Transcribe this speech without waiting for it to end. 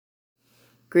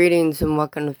Greetings and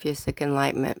welcome to Fusic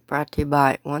Enlightenment, brought to you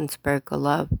by One Sparkle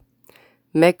Love.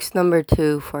 Mix number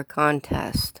 2 for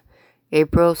contest,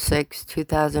 April 6,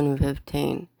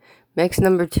 2015. Mix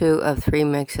number 2 of 3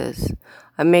 mixes.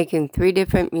 I'm making 3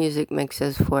 different music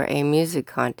mixes for a music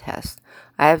contest.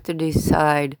 I have to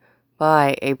decide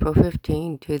by April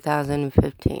 15,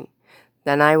 2015.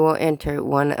 Then I will enter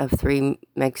one of 3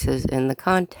 mixes in the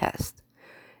contest.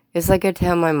 It's like I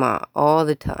tell my mom all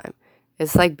the time.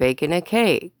 It's like baking a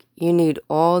cake. You need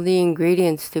all the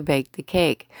ingredients to bake the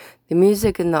cake. The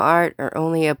music and the art are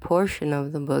only a portion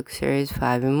of the book series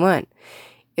 5 in 1.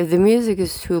 If the music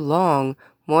is too long,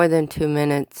 more than 2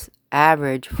 minutes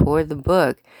average for the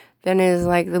book, then it is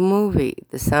like the movie,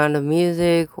 The Sound of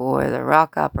Music, or the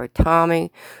rock opera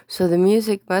Tommy. So the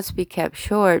music must be kept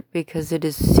short because it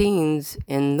is scenes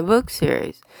in the book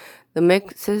series. The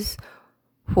mixes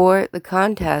for the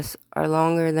contest are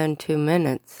longer than 2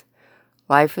 minutes.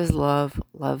 Life is love,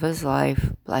 love is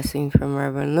life. Blessings from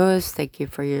Reverend Lewis. Thank you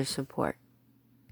for your support.